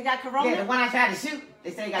tigers. They got Corona? Yeah, the one I tried to shoot.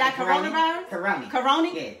 They say they got the coronavirus?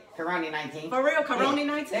 Corona? Yeah, Corona 19. For real, Corona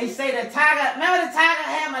 19? They say the tiger, remember the tiger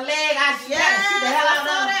had my leg? I shoot the hell out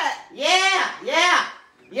of him.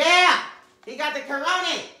 Yeah. He got the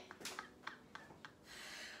Corona.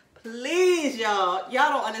 Please, y'all. Y'all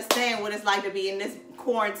don't understand what it's like to be in this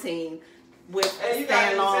quarantine with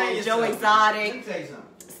Stan Long, Joe Exotic. Let me tell you something.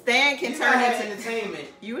 Stan can turn into entertainment.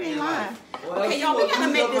 You ain't lying. Okay, y'all, we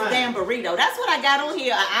gotta make this damn burrito. That's what I got on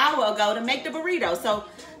here an hour ago to make the burrito. So,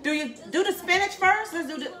 do you do the spinach first?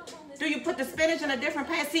 Do you put the spinach in a different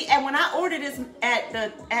pan? See, and when I ordered this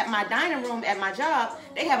at my dining room at my job,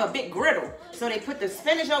 they have a big griddle. So they put the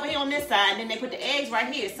spinach over here on this side, and then they put the eggs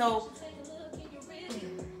right here. So,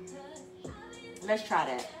 let's try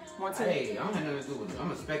that. Want to? Hey, I don't have nothing to do with it. I'm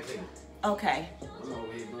a spectator. Okay.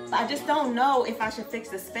 I just don't know if I should fix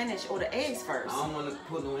the spinach or the eggs first. I don't want to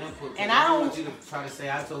put no input. And I don't want you to try to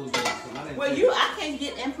say I told you. Well, I can't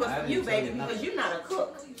get input from you, baby, because you're not a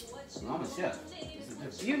cook. No, I'm a chef.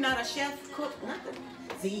 You're not a chef, cook, nothing.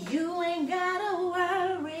 See, you ain't gotta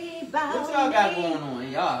worry about what y'all got going on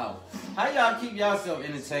in y'all house? How y'all keep yourself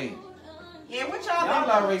entertained? Yeah, what y'all been doing?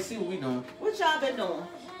 Y'all already see what we doing. What y'all been doing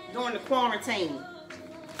during the quarantine?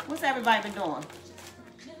 What's everybody been doing?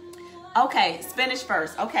 Okay, spinach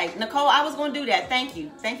first. Okay, Nicole, I was going to do that. Thank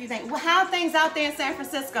you. Well, how are things out there in San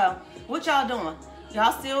Francisco? What y'all doing?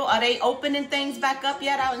 Y'all are they opening things back up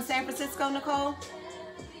yet out in San Francisco, Nicole?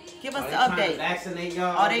 Give us the update. Trying to vaccinate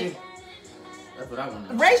y'all? That's what I want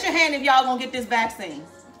to know. Raise your hand if y'all going to get this vaccine.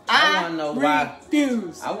 I want to know why.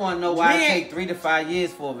 I want to know why it take 3 to 5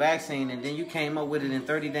 years for a vaccine, and then you came up with it in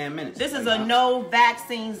 30 damn minutes. This is a no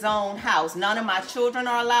vaccine zone house. None of my children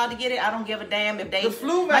are allowed to get it. I don't give a damn if they. The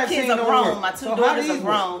flu my vaccine kids are grown. work. My 2 daughters are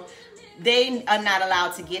grown. They are not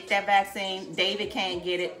allowed to get that vaccine. David can't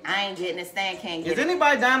get it. I ain't getting it. Stan can't get it. Is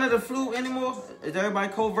anybody down to the flu anymore? Is everybody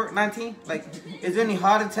COVID-19? Like, is there any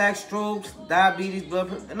heart attacks, strokes, diabetes, blood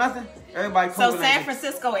pressure? Nothing? Everybody COVID-19. So San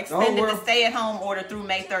Francisco extended the stay-at-home order through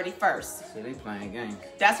May 31st. So they playing games.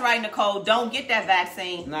 That's right, Nicole. Don't get that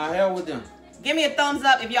vaccine. Nah, hell with them. Give me a thumbs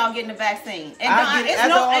up if y'all getting the vaccine. And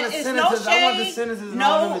it's no shade.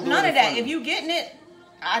 No, none of that. If you getting it,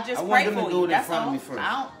 I just I pray want them for to do you. it in That's front all. of me first.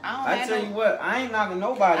 I tell you what, I ain't knocking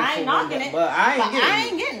nobody. I ain't knocking it, but I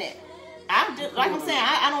ain't getting it. Like I'm saying,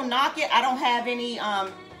 I don't knock it. I don't have any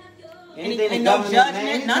anything no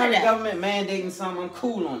judgment, none of that. The government mandating something, I'm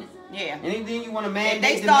cool on it. Yeah. Anything you want to mandate,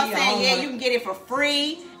 if they start saying, yeah, you can get it for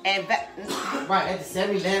free and right at the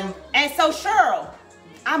 7-Eleven. And so Cheryl,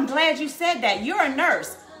 I'm glad you said that. You're a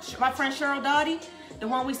nurse. My friend Cheryl Dottie, the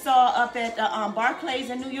one we saw up at Barclays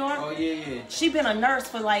in New York. Oh yeah. She been a nurse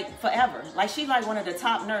for like forever. Like she's like one of the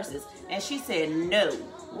top nurses, and she said no.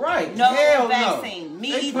 Right. No Hell vaccine. No.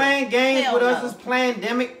 Me they either. playing games Hell with no. us. This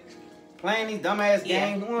pandemic. Playing these dumbass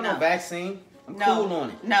games. We want no vaccine. I'm cool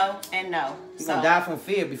on it. No and no. You're gonna die from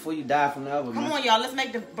fear before you die from the other one. Come on, y'all. Let's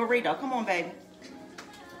make the burrito. Come on, baby.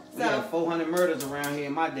 We got 400 murders around here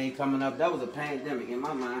in my day coming up. That was a pandemic in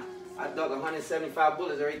my mind. I duck 175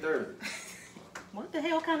 bullets every Thursday. What the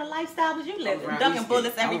hell kind of lifestyle was you living? Ducking Ducking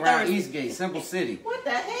bullets every I'm around Thursday. Eastgate, Simple City. What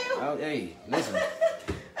the hell? Oh, hey, listen.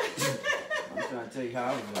 I'm trying to tell you how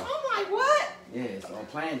I was doing. I'm like, what? Yeah, it's a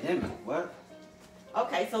pandemic. What?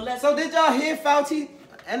 Okay, so let's. So did y'all hear Fauci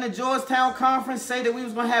and the Georgetown conference say that we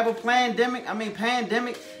was gonna have a pandemic in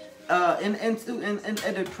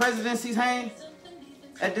the presidency's hand?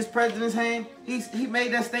 At this president's hand? He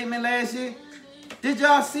made that statement last year. Did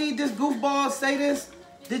y'all see this goofball say this?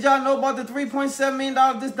 Did y'all know about the $3.7 million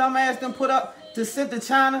this dumbass done put up to send to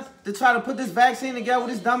China to try to put this vaccine together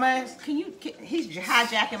with this dumbass? He's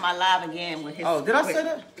hijacking my live again with his. Oh, did I say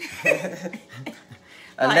that?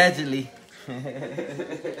 Allegedly.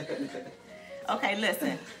 Okay,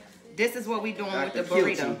 listen. This is what we doing Dr. with the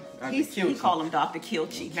burrito. Kilchi. He call him Dr.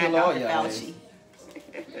 Kilchi, not Kill all Dr. y'all,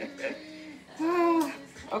 Fauci.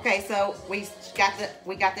 Okay, so we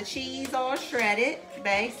got the cheese all shredded,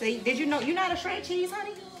 babe. See, did you know you know how to shred cheese,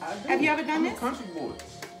 honey? I do. Have you ever done I'm this? a country boy.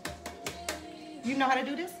 You know how to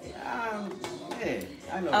do this? Yeah,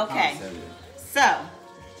 I know. Okay. So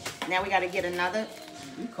now we got to get another.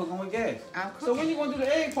 You cooking with gas. I'm cooking. So when you gonna do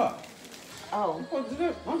the egg pop? Oh, Why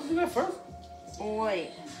don't you do that first?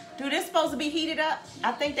 wait. Dude, this supposed to be heated up?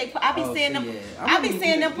 I think they put. I be seeing them. Yeah. I be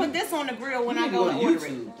seeing them put this on the grill when I go to order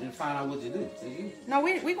it. And find out what you do. See? No,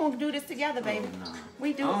 we gonna do this together, baby. Oh, nah.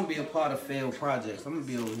 We do. I don't be a part of failed projects. I'm gonna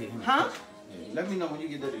be over here. Huh? Yeah. Let me know when you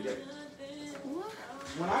get that together. What?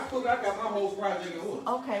 When I cook, I got my whole project in order.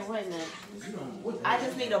 Okay, wait a minute. You don't, what the I hell?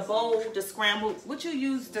 just need a bowl to scramble. What you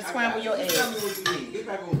use to scramble your eggs? Tell me what you need. Get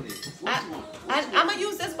back over there. What you want? I'm gonna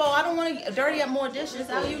use this bowl. I don't want to dirty up more dishes.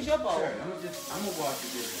 I'll use your bowl. Sure. I'm gonna wash the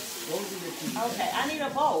dishes. Go do the tea. Okay, I need a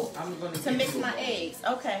bowl I'm gonna to mix my eggs.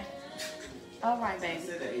 Okay. All right, I baby.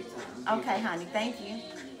 said that 8 times. Okay, honey. Thank you.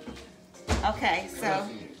 Okay, so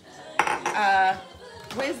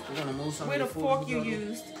We're gonna move some where the of your fork food you together.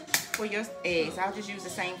 used for your eggs? I'll just use the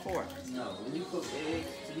same fork. No, when you cook eggs,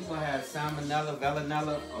 you're gonna have salmonella,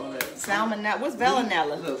 velanella, all that. Salmonella. What's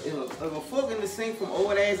velanella? Look, if a fork in the sink from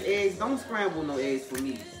old ass eggs, don't scramble no eggs for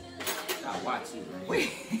me. I watch you, man.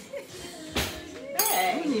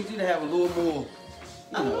 Hey. We need you to have a little more,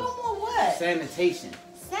 A little more what? sanitation.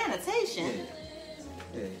 Sanitation.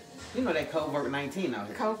 Yeah. You know that covert-19 out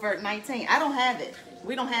here. Covert 19. I don't have it.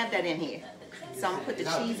 We don't have that in here. So I'm gonna put the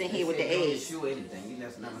cheese in here with the eggs. Don't issue anything. You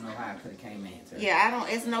just never know how it could have came in. Too. Yeah, I don't.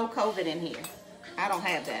 It's no COVID in here. I don't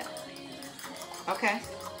have that. Okay.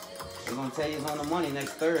 They're gonna tell you it's on the money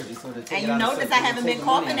next Thursday, so to take And it you out of notice I something, haven't take been the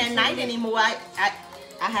money coughing out at of night something. anymore.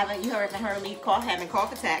 I haven't. You haven't heard me having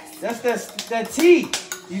cough attacks. That's that tea.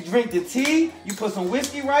 You drink the tea. You put some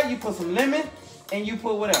whiskey, right? You put some lemon, and you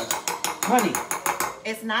put what else? Honey.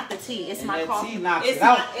 It's not the tea. It's And my that cough. tea knocks It's it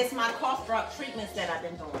out. it's my cough drop treatments that I've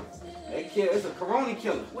been doing. It's a corona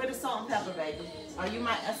killer. Where the salt and pepper, baby? Are you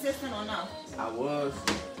my assistant or no? I was.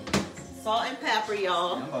 Salt and pepper,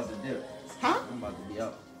 y'all. I'm about to dip. Huh? I'm about to be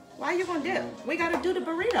up. Why you gonna dip? We gotta do the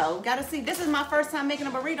burrito. Gotta see. This is my first time making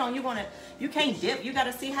a burrito, and you can't dip. You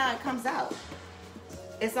gotta see how it comes out.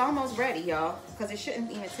 It's almost ready, y'all, because it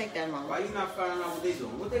shouldn't even take that long. Why you not finding out what they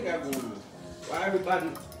doing? What they got going on? Why everybody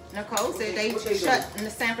Nicole said they what they shut in the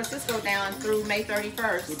San Francisco down through May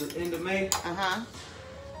 31st. to the end of May? Uh-huh.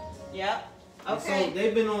 Yep. And Okay. so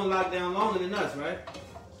they've been on lockdown longer than us, right?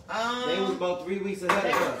 They was about 3 weeks ahead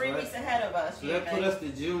they of were us, 3 right? weeks ahead of us. So Yeah, that put us to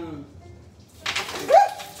June,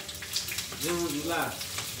 July.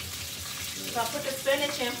 So I put the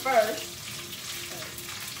spinach in first.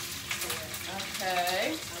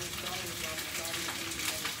 Okay.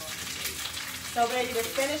 So baby, the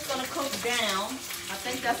spinach gonna cook down. I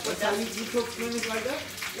think that's what That's how that's. you cook spinach like that?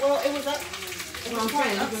 Well, it was up. That's It what I'm was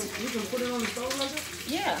saying. up. You can put it on the stove like that?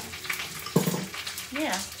 Yeah.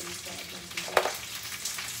 Yeah.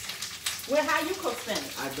 Well, how you cook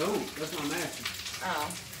spinach? I don't. That's what I'm asking. Oh.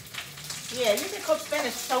 Yeah, you can cook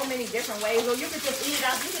spinach so many different ways, or you could just eat it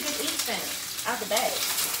out. You could just eat spinach out the bag,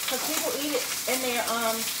 because people eat it in their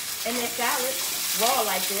salad raw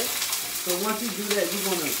like this. So once you do that, you're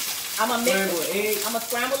gonna scramble eggs. I'm gonna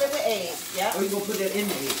scramble it with eggs. Yeah. Or you gonna put that in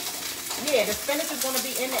the egg? Yeah, the spinach is gonna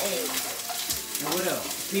be in the egg. And what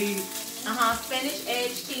else? Cheese. Spinach,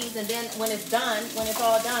 eggs, cheese, and then when it's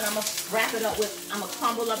all done, I'm gonna wrap it up with. I'm gonna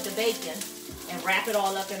crumble up the bacon and wrap it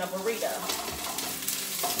all up in a burrito.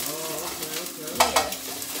 Yeah.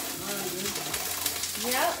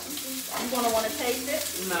 Yep. You gonna want to taste it?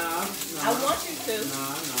 Nah. I want you to.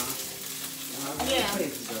 Nah. Yeah.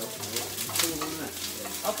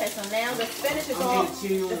 Okay, so now the spinach is all.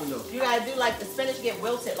 You gotta do like the spinach get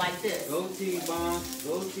wilted like this. Go T-bomb.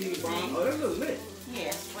 Oh, that looks lit.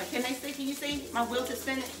 Yeah. Wait, can they see? Can you see my wilted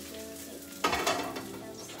spinach?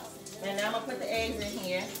 And now I'm gonna put the eggs in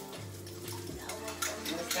here.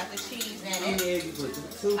 It's got the cheese in it. How many eggs you put?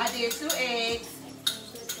 Two? I did 2 eggs,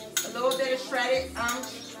 a little bit of shredded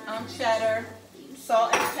cheddar,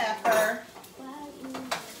 salt and pepper,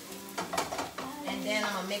 and then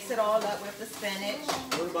I'm gonna mix it all up with the spinach.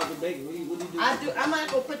 What about the bacon? What do you do? I'm not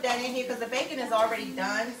gonna put that in here because the bacon is already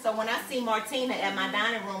done. So when I see Martina at my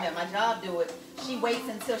dining room at my job do it, she waits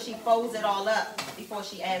until she folds it all up before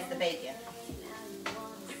she adds the bacon.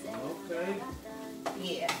 Okay.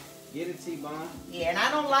 Yeah. Get a T-bomb. Yeah, and I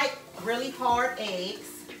don't like really hard eggs.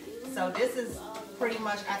 So this is pretty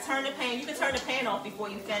much, I turn the pan. You can turn the pan off before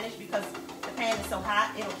you finish because the pan is so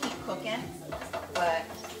hot, it'll keep cooking. But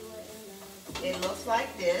it looks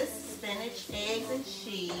like this. Spinach, eggs, and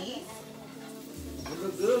cheese. It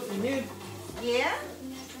looks good from here. Yeah.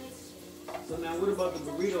 So now what about the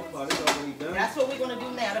burrito part? It's already done? That's what we're going to do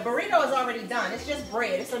now. The burrito is already done. It's just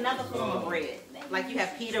bread. It's another form of bread. Like you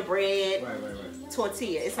have pita bread, Right.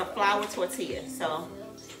 tortilla. It's a flour tortilla. So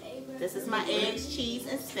this is my eggs, cheese,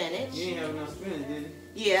 and spinach. You didn't have enough spinach, did you?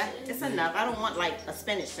 Yeah, it's enough. I don't want like a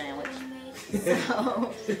spinach sandwich.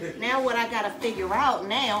 So now what I got to figure out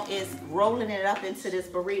now is rolling it up into this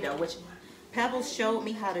burrito, which Pebbles showed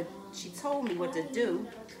me how to, she told me what to do.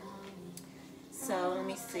 So let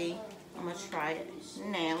me see. I'm going to try it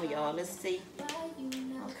now, y'all. Let's see.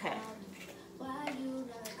 Okay.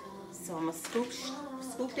 So I'm going to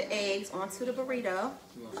scoop the eggs onto the burrito.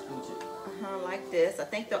 You gonna scooch it? Like this. I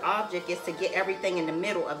think the object is to get everything in the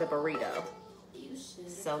middle of the burrito.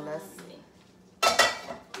 So let's see.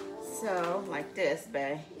 So like this,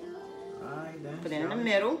 babe. Alright, then. Put it in the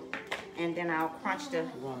middle, and then I'll crunch the. You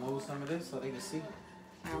want to move some of this so they can see?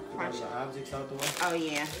 I'll crunch the objects out the way. Oh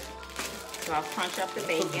yeah. So I'll crunch up the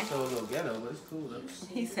bacon. It's a little ghetto, but it's cool though.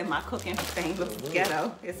 He said my cooking thing looks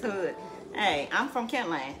ghetto. It's hood. Hey, I'm from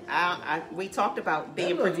Kentland. We talked about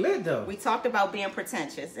being lit though. We talked about being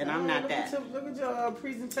pretentious, and I'm not that. Look at your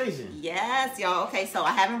presentation. Yes, y'all. Okay, so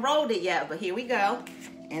I haven't rolled it yet, but here we go.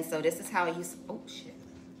 And so this is how you. Oh shit.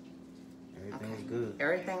 Everything was good.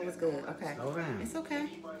 Everything was good. Okay. Slow down. It's okay.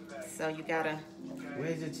 So you gotta.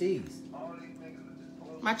 Where's your cheese?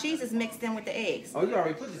 My cheese is mixed in with the eggs. Oh, you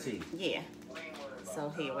already put the cheese? Yeah. So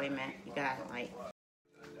here, wait a minute. You got it, like.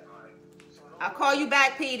 I'll call you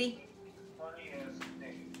back, Petey.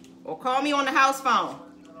 Or call me on the house phone.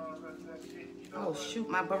 Oh shoot,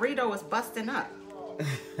 my burrito is busting up.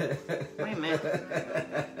 Wait a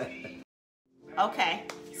minute. Okay.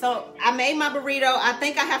 So I made my burrito. I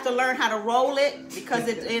think I have to learn how to roll it because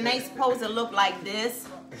it ain't supposed to look like this.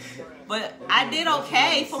 But I did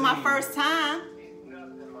okay for my first time.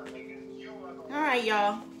 All right,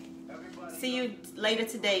 y'all. See you later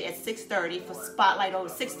today at 6:30 for Spotlight Over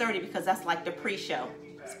 6:30 because that's like the pre-show.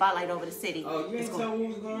 Spotlight Over the City. Oh, you ain't tell what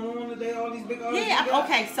was going on today? All these big artists? Yeah,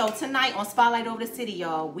 okay. So tonight on Spotlight Over the City,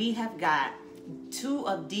 y'all, we have got 2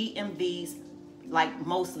 of DMV's like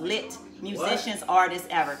most lit musicians, artists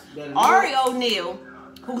ever. Ari O'Neal,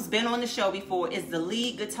 who's been on the show before, is the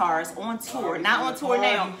lead guitarist on tour. Not on tour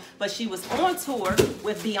now, but she was on tour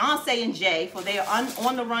with Beyonce and Jay for their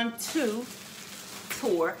On the Run 2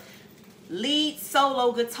 tour. Lead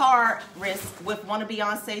solo guitarist with one of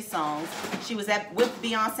Beyonce's songs. She was with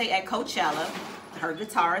Beyonce at Coachella, her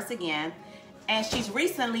guitarist again. And she's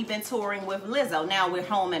recently been touring with Lizzo. Now we're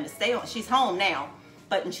home and she's home now,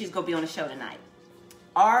 but she's gonna be on the show tonight.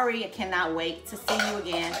 Ari, I cannot wait to see you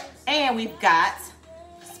again. And we've got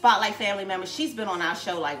Spotlight family member. She's been on our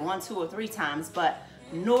show like 1, 2, or 3 times, but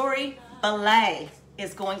Nori Belay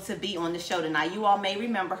is going to be on the show tonight. You all may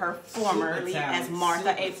remember her formerly as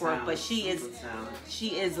Martha Apeworth, but she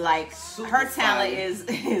is like her talent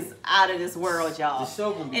is out of this world, y'all.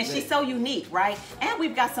 And she's so unique, right? And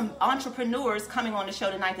we've got some entrepreneurs coming on the show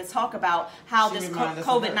tonight to talk about how this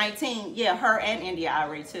COVID-19, yeah, her and India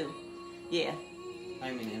Ari too, yeah. I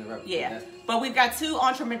didn't mean to interrupt you. Yeah, but we've got two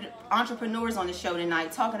entrepreneurs on the show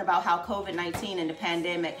tonight talking about how COVID-19 and the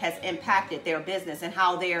pandemic has impacted their business and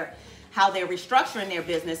how they're restructuring their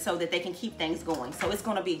business so that they can keep things going. So it's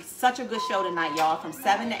going to be such a good show tonight, y'all, from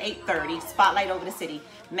 7 to 8:30. Spotlight over the city.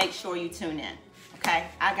 Make sure you tune in. Okay,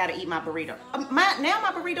 I gotta eat my burrito. Now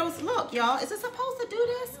my burritos, look, y'all, is it supposed to do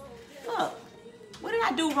this? Look, what did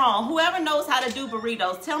I do wrong? Whoever knows how to do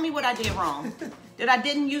burritos, tell me what I did wrong. That I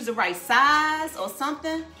didn't use the right size or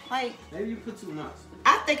something? Like, maybe you put too much.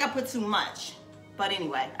 I think I put too much. But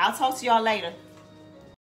anyway, I'll talk to y'all later.